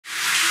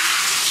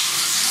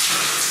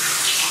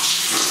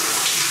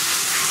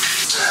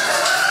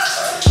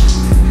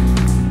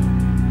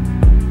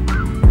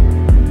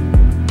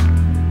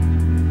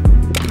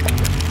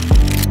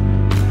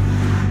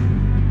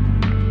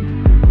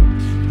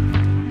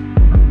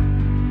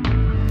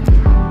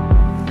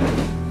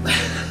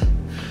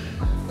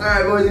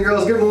boys and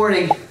girls, good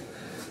morning.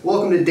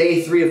 Welcome to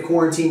day 3 of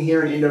quarantine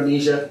here in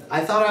Indonesia.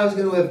 I thought I was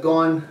going to have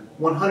gone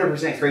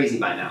 100% crazy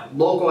by now.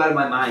 Loco out of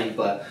my mind,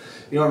 but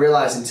you don't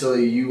realize until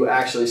you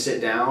actually sit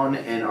down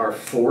and are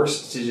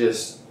forced to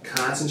just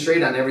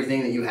concentrate on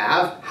everything that you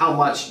have, how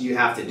much you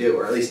have to do,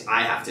 or at least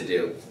I have to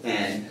do.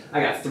 And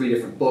I got 3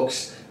 different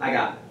books. I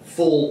got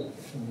full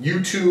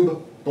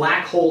YouTube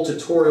black hole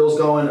tutorials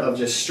going of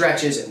just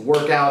stretches and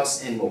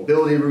workouts and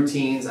mobility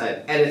routines. I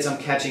have edits I'm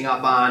catching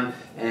up on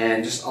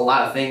and just a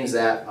lot of things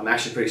that I'm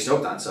actually pretty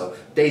stoked on. So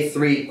day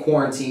 3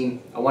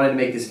 quarantine, I wanted to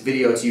make this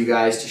video to you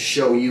guys to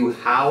show you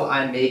how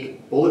I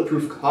make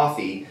bulletproof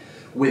coffee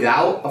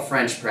without a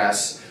French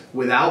press,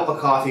 without a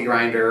coffee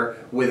grinder,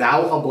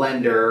 without a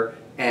blender,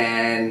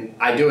 and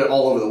I do it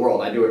all over the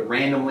world. I do it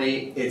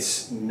randomly.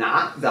 It's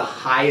not the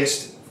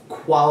highest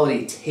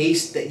quality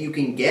taste that you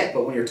can get,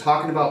 but when you're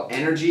talking about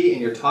energy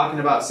and you're talking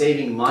about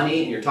saving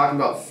money and you're talking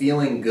about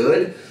feeling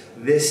good,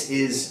 this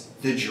is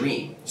the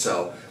dream.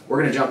 So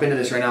we're gonna jump into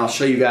this right now. I'll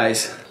show you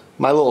guys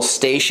my little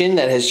station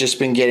that has just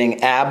been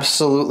getting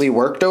absolutely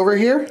worked over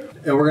here.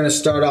 And we're gonna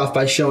start off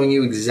by showing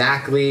you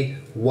exactly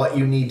what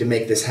you need to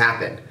make this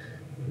happen.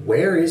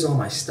 Where is all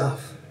my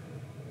stuff?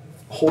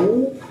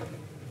 Oh,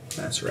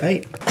 that's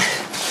right.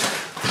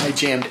 I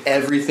jammed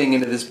everything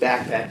into this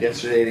backpack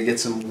yesterday to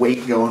get some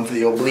weight going for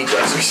the oblique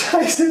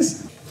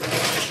exercises.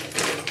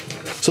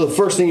 So the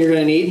first thing you're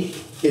gonna need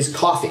is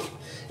coffee.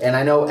 And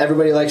I know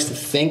everybody likes to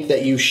think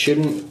that you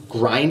shouldn't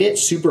grind it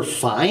super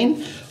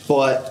fine,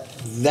 but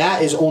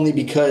that is only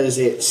because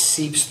it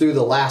seeps through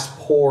the last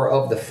pour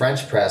of the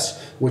French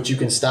press, which you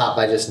can stop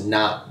by just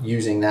not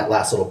using that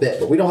last little bit.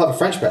 But we don't have a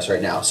French press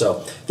right now.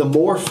 So the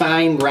more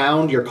fine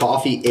ground your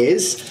coffee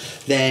is,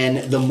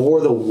 then the more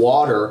the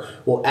water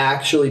will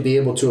actually be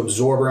able to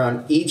absorb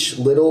around each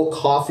little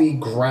coffee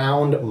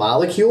ground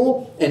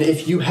molecule. And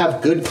if you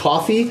have good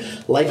coffee,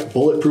 like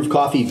Bulletproof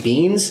coffee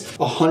beans,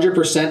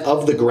 100%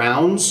 of the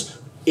grounds,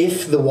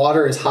 if the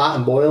water is hot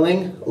and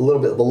boiling, a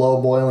little bit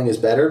below boiling is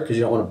better because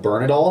you don't want to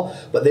burn it all,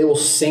 but they will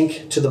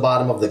sink to the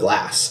bottom of the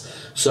glass.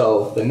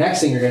 So the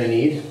next thing you're going to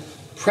need,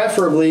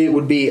 preferably,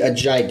 would be a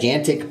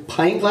gigantic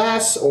pint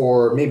glass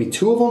or maybe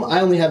 2 of them.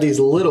 I only have these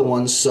little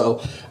ones,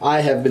 so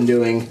I have been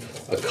doing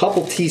a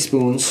couple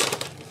teaspoons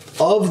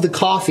of the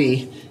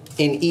coffee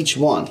in each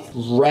one.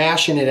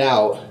 Ration it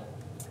out,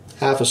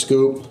 half a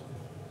scoop,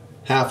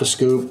 half a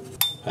scoop,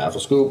 half a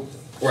scoop.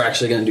 We're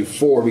actually going to do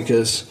 4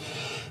 because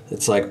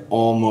it's like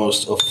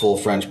almost a full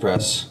French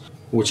press,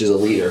 which is a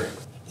liter.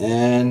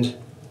 And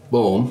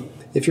boom.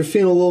 If you're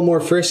feeling a little more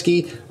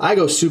frisky, I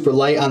go super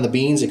light on the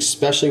beans,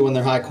 especially when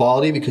they're high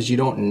quality because you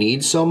don't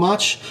need so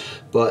much.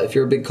 But if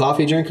you're a big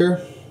coffee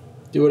drinker,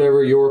 do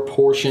whatever your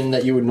portion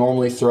that you would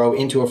normally throw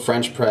into a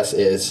French press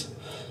is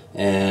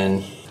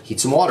and heat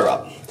some water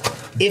up.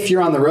 If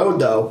you're on the road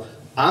though,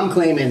 I'm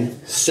claiming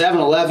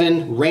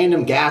 7-Eleven,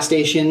 random gas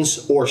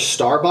stations, or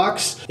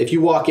Starbucks. If you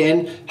walk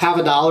in, have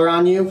 $1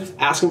 on you,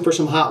 ask them for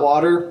some hot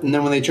water, and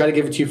then when they try to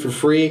give it to you for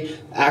free,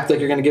 act like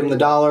you're gonna give them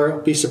the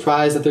 $1, be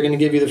surprised that they're gonna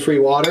give you the free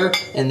water,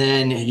 and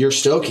then you're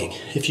stoking.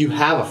 If you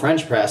have a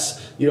French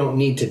press, you don't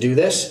need to do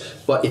this,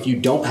 but if you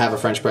don't have a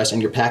French press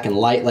and you're packing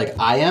light like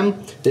I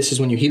am, this is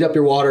when you heat up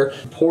your water,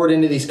 pour it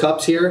into these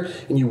cups here,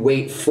 and you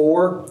wait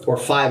 4 or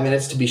 5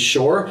 minutes to be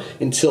sure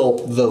until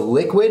the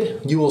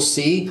liquid, you will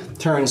see,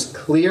 turns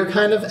clear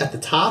kind of at the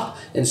top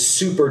and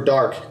super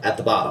dark at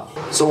the bottom.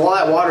 So while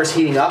that water is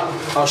heating up,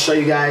 I'll show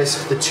you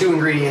guys the 2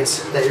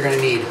 ingredients that you're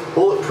gonna need.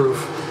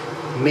 Bulletproof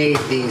made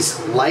these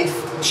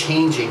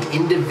life-changing,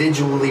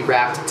 individually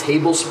wrapped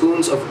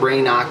tablespoons of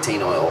brain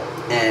octane oil.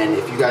 And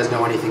if you guys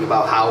know anything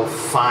about how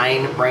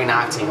fine brain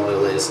octane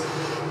oil is,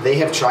 they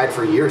have tried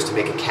for years to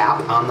make a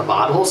cap on the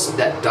bottles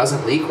that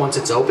doesn't leak once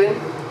it's open.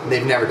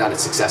 They've never done it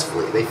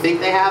successfully. They think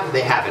they have,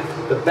 they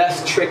haven't. The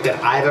best trick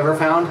that I've ever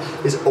found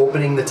is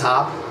opening the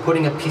top,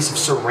 putting a piece of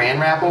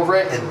saran wrap over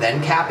it, and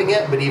then capping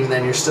it, but even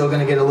then you're still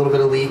gonna get a little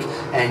bit of leak,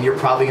 and you're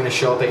probably gonna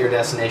show up at your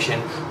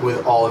destination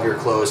with all of your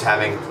clothes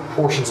having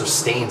portions of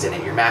stains in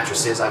it. Your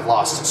mattresses, I've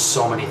lost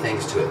so many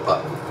things to it,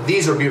 but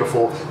these are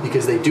beautiful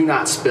because they do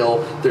not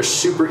spill. They're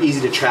super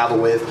easy to travel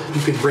with.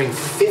 You can bring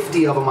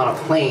 50 of them on a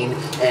plane,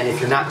 and if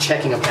you're not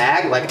checking a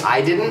bag like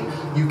I didn't,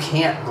 you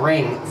can't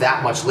bring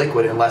that much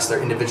liquid unless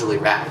they're individually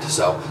wrapped.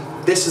 So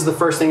this is the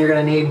first thing you're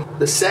gonna need.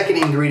 The second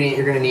ingredient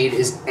you're gonna need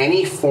is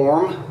any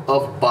form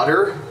of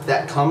butter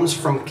that comes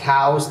from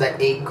cows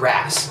that ate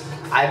grass.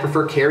 I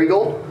prefer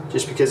Kerrygold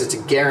just because it's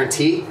a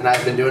guarantee, and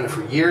I've been doing it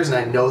for years and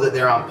I know that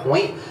they're on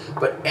point,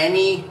 but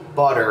any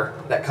butter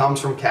that comes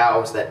from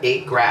cows that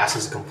ate grass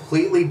is a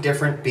completely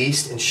different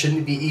beast and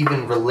shouldn't be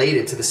even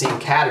related to the same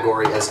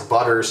category as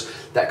butters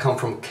that come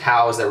from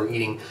cows that were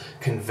eating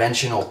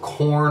conventional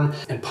corn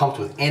and pumped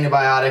with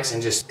antibiotics,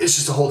 and it's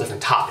just a whole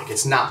different topic.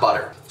 It's not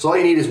butter. So all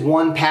you need is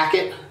 1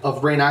 packet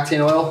of brain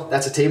octane oil,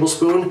 that's a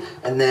tablespoon,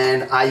 and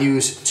then I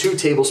use 2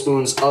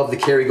 tablespoons of the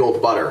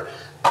Kerrygold butter.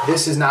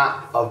 This is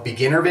not a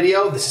beginner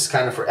video. This is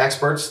kind of for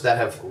experts that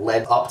have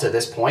led up to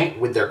this point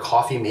with their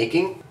coffee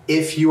making.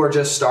 If you are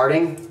just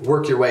starting,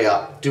 work your way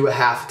up. Do a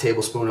half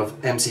tablespoon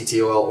of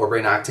MCT oil or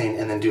brain octane,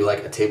 and then do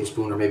like a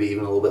tablespoon or maybe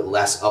even a little bit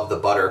less of the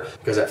butter,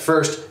 because at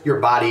first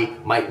your body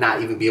might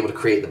not even be able to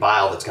create the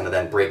bile that's gonna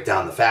then break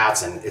down the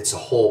fats, and it's a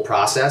whole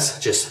process.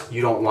 Just,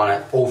 you don't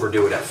wanna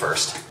overdo it at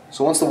first.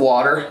 So once the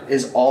water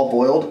is all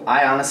boiled,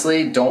 I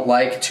honestly don't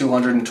like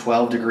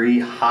 212 degree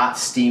hot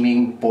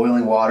steaming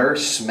boiling water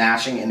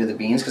smashing into the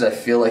beans, because I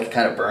feel like it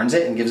kind of burns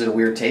it and gives it a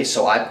weird taste.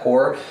 So I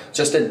pour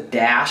just a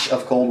dash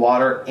of cold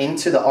water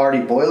into the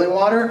already boiling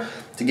water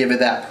to give it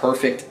that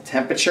perfect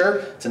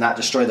temperature to not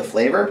destroy the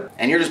flavor.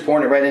 And you're just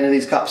pouring it right into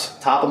these cups,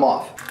 top them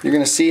off. You're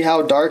gonna see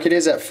how dark it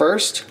is at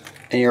first,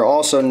 and you're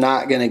also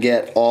not gonna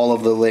get all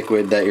of the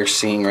liquid that you're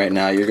seeing right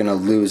now. You're gonna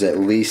lose at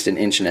least 1.5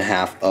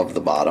 inches of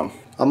the bottom.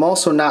 I'm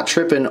also not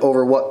tripping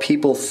over what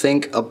people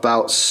think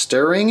about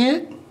stirring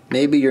it.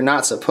 Maybe you're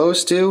not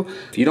supposed to.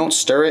 If you don't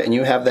stir it and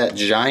you have that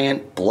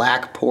giant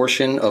black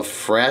portion of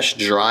fresh,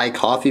 dry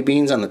coffee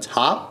beans on the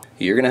top,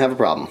 you're gonna have a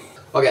problem.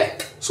 Okay,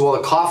 so while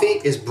the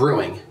coffee is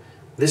brewing,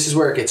 this is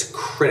where it gets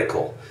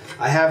critical.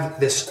 I have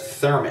this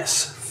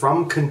thermos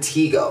from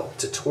Contigo.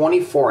 It's a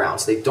 24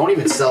 ounce. They don't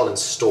even sell it in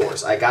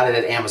stores. I got it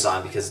at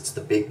Amazon because it's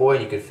the big boy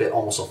and you can fit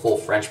almost a full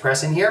French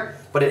press in here.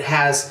 But it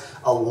has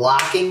a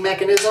locking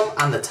mechanism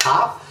on the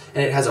top,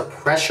 and it has a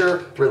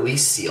pressure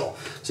release seal.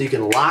 So you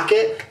can lock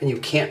it and you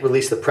can't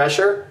release the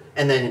pressure,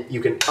 and then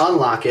you can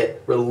unlock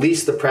it,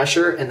 release the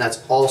pressure, and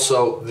that's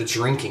also the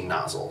drinking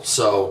nozzle.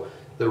 So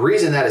the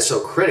reason that is so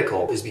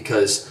critical is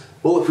because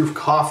Bulletproof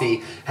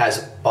coffee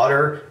has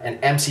butter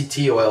and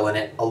MCT oil in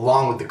it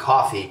along with the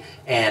coffee,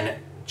 and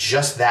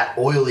just that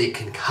oily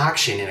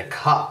concoction in a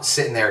cup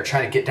sitting there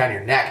trying to get down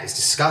your neck is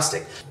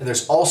disgusting. And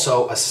there's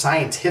also a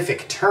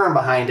scientific term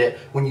behind it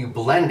when you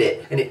blend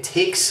it, and it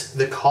takes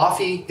the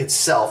coffee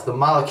itself, the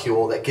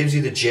molecule that gives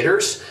you the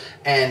jitters,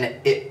 and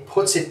it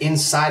puts it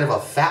inside of a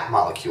fat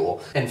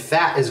molecule. And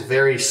fat is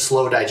very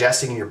slow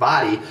digesting in your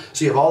body,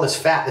 so you have all this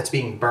fat that's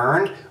being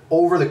burned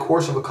over the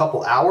course of a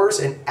couple hours,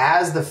 and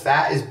as the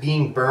fat is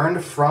being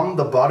burned from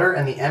the butter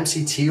and the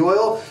MCT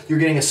oil, you're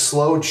getting a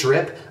slow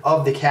drip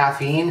of the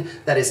caffeine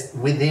that is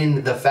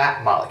within the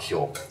fat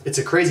molecule. It's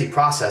a crazy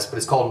process, but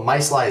it's called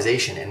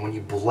micellization, and when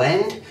you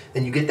blend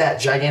and you get that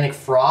gigantic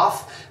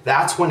froth,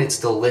 that's when it's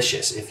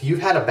delicious. If you've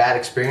had a bad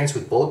experience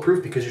with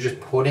Bulletproof because you're just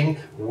putting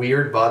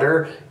weird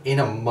butter in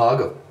a mug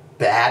of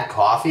bad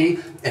coffee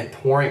and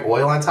pouring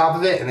oil on top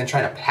of it and then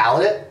trying to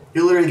palate it,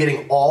 you're literally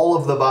getting all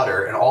of the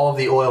butter and all of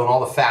the oil and all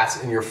the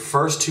fats in your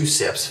first 2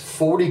 sips,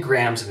 40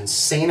 grams of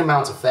insane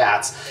amounts of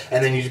fats,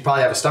 and then you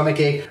probably have a stomach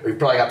ache, or you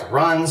probably got the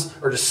runs,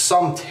 or just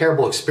some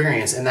terrible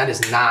experience, and that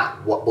is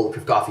not what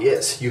Bulletproof coffee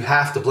is. You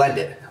have to blend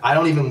it. I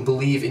don't even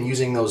believe in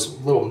using those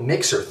little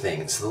mixer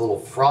things, the little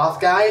froth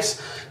guys,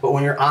 but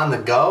when you're on the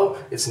go,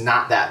 it's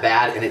not that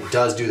bad, and it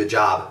does do the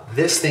job.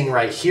 This thing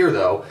right here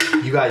though,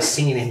 you guys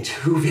seen in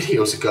 2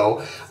 videos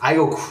ago, I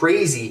go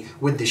crazy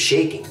with the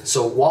shaking.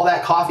 So while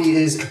that coffee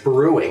is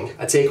brewing,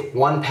 I take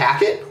 1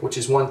 packet, which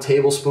is 1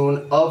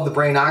 tablespoon of the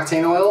brain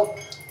octane oil,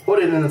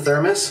 put it in the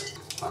thermos.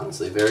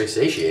 Honestly, very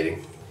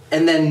satiating.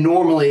 And then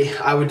normally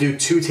I would do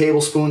 2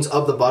 tablespoons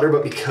of the butter,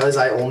 but because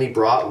I only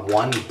brought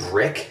 1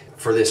 brick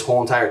for this whole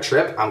entire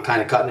trip, I'm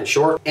kind of cutting it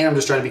short, and I'm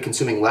just trying to be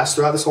consuming less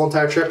throughout this whole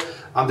entire trip.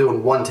 I'm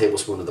doing 1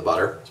 tablespoon of the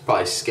butter. This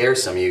probably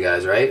scares some of you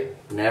guys, right?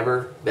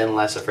 Never been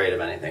less afraid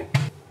of anything.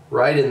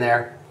 Right in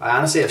there. I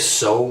honestly have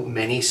so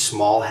many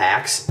small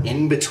hacks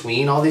in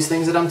between all these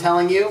things that I'm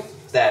telling you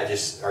that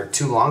just are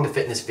too long to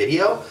fit in this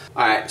video.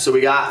 All right, so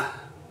we got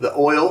the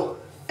oil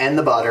and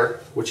the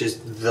butter, which is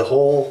the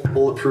whole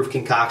Bulletproof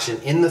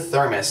concoction in the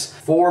thermos.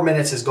 4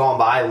 minutes has gone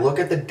by. Look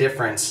at the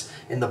difference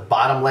in the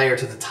bottom layer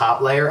to the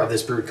top layer of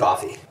this brewed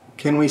coffee.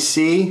 Can we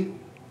see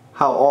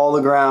how all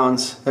the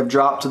grounds have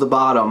dropped to the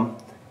bottom,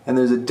 and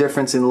there's a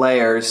difference in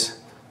layers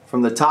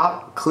from the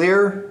top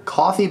clear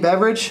coffee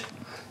beverage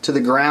to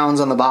the grounds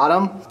on the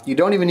bottom? You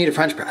don't even need a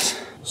French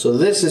press. So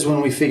this is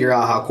when we figure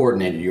out how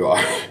coordinated you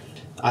are.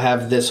 I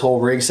have this whole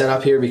rig set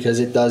up here because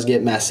it does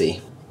get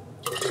messy.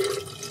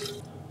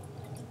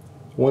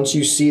 Once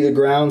you see the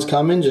grounds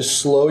coming, just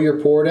slow your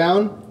pour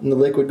down and the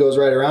liquid goes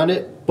right around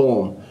it.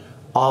 Boom.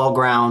 All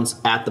grounds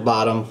at the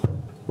bottom.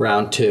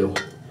 Round 2.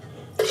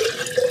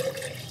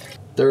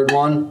 Third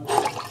one.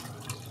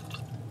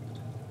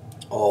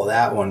 Oh,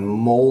 that one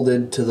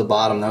molded to the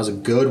bottom. That was a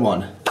good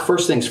one.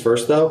 First things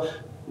first though,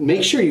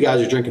 make sure you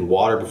guys are drinking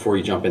water before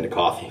you jump into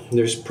coffee.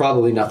 There's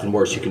probably nothing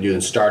worse you can do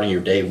than starting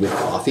your day with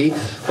coffee,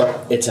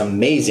 but it's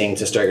amazing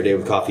to start your day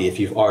with coffee if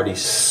you've already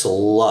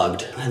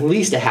slugged at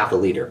least a half a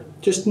liter.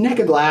 Just neck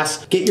a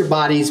glass, get your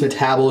body's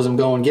metabolism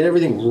going, get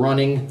everything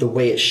running the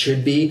way it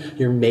should be.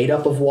 You're made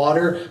up of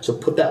water, so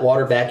put that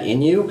water back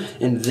in you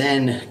and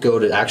then go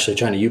to actually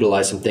trying to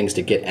utilize some things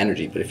to get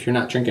energy. But if you're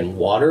not drinking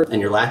water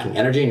and you're lacking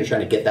energy and you're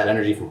trying to get that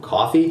energy from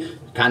coffee,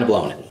 you're kind of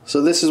blowing it.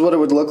 So this is what it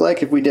would look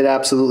like if we did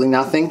absolutely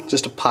nothing.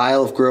 Just a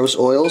pile of gross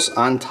oils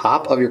on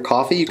top of your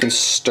coffee. You can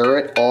stir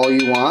it all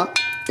you want.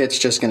 It's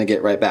just gonna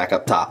get right back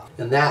up top.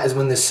 And that is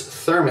when this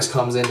thermos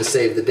comes in to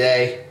save the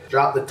day.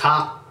 Drop the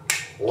top,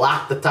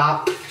 lock the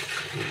top,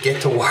 and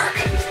get to work.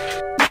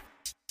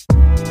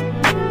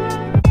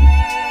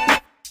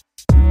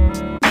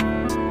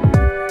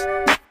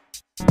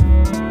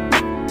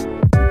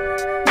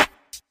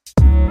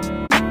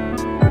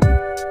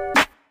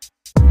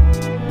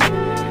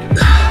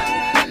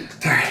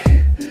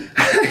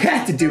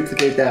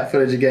 that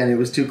footage again. It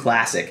was too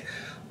classic.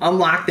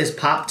 Unlock this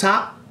pop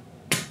top.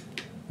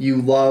 You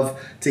love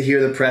to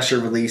hear the pressure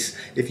release.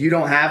 If you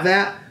don't have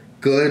that,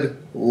 good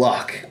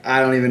luck. I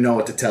don't even know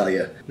what to tell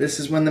you. This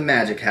is when the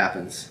magic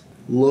happens.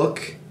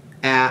 Look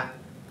at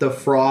the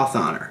froth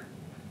on her.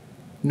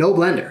 No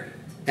blender.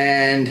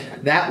 And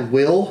that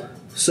will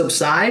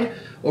subside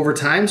over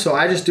time, so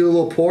I just do a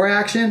little pour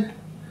action.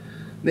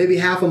 Maybe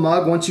half a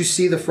mug. Once you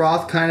see the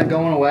froth kind of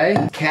going away,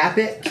 cap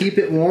it, keep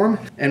it warm,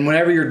 and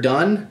whenever you're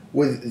done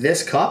with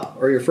this cup,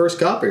 or your first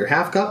cup, or your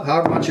half cup,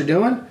 however much you're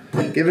doing,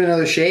 give it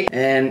another shake.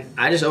 And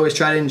I just always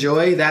try to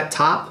enjoy that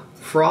top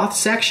froth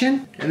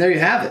section, and there you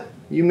have it.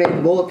 You make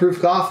bulletproof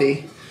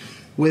coffee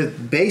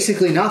with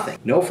basically nothing.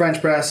 No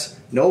French press,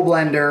 no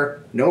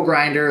blender, no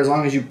grinder, as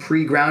long as you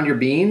pre-ground your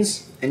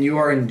beans, and you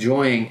are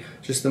enjoying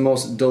just the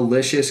most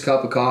delicious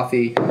cup of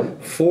coffee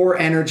for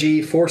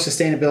energy, for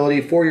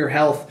sustainability, for your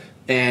health,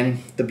 and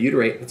the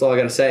butyrate. That's all I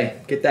gotta say.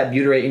 Get that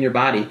butyrate in your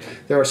body.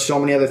 There are so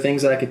many other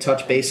things that I could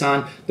touch base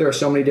on. There are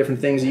so many different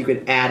things that you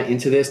could add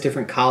into this,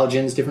 different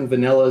collagens, different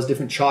vanillas,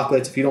 different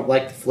chocolates. If you don't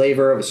like the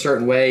flavor of a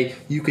certain way,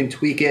 you can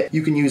tweak it.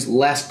 You can use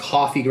less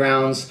coffee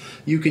grounds.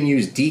 You can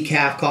use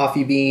decaf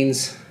coffee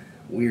beans.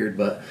 Weird,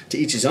 but to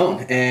each his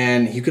own.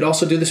 And you could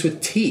also do this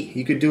with tea.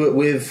 You could do it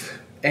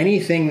with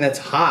anything that's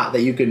hot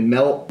that you could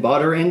melt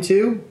butter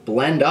into,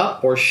 blend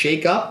up, or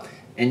shake up,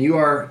 and you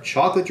are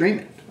chocolate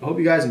dreaming. I hope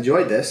you guys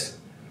enjoyed this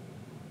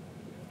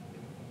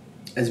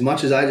as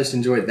much as I just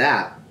enjoyed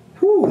that.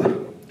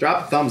 Whew.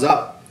 Drop a thumbs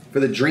up for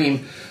the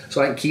dream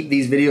so I can keep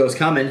these videos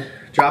coming.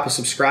 Drop a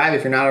subscribe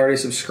if you're not already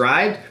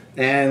subscribed,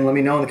 and let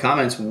me know in the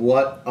comments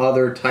what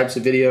other types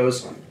of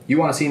videos you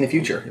want to see in the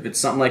future. If it's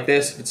something like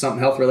this, if it's something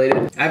health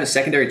related. I have a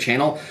secondary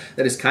channel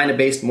that is kind of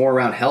based more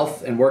around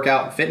health and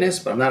workout and fitness,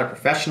 but I'm not a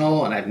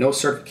professional and I have no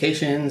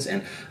certifications,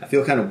 and I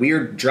feel kind of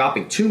weird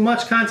dropping too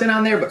much content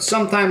on there, but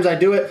sometimes I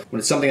do it when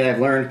it's something that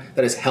I've learned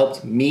that has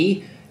helped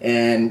me,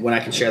 and when I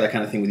can share that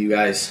kind of thing with you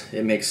guys,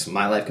 it makes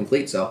my life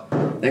complete. So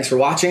thanks for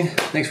watching,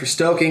 thanks for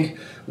stoking.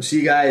 We'll see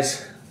you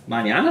guys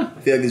mañana.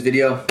 I feel like this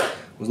video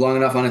was long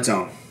enough on its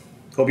own.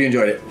 Hope you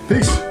enjoyed it.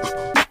 Peace.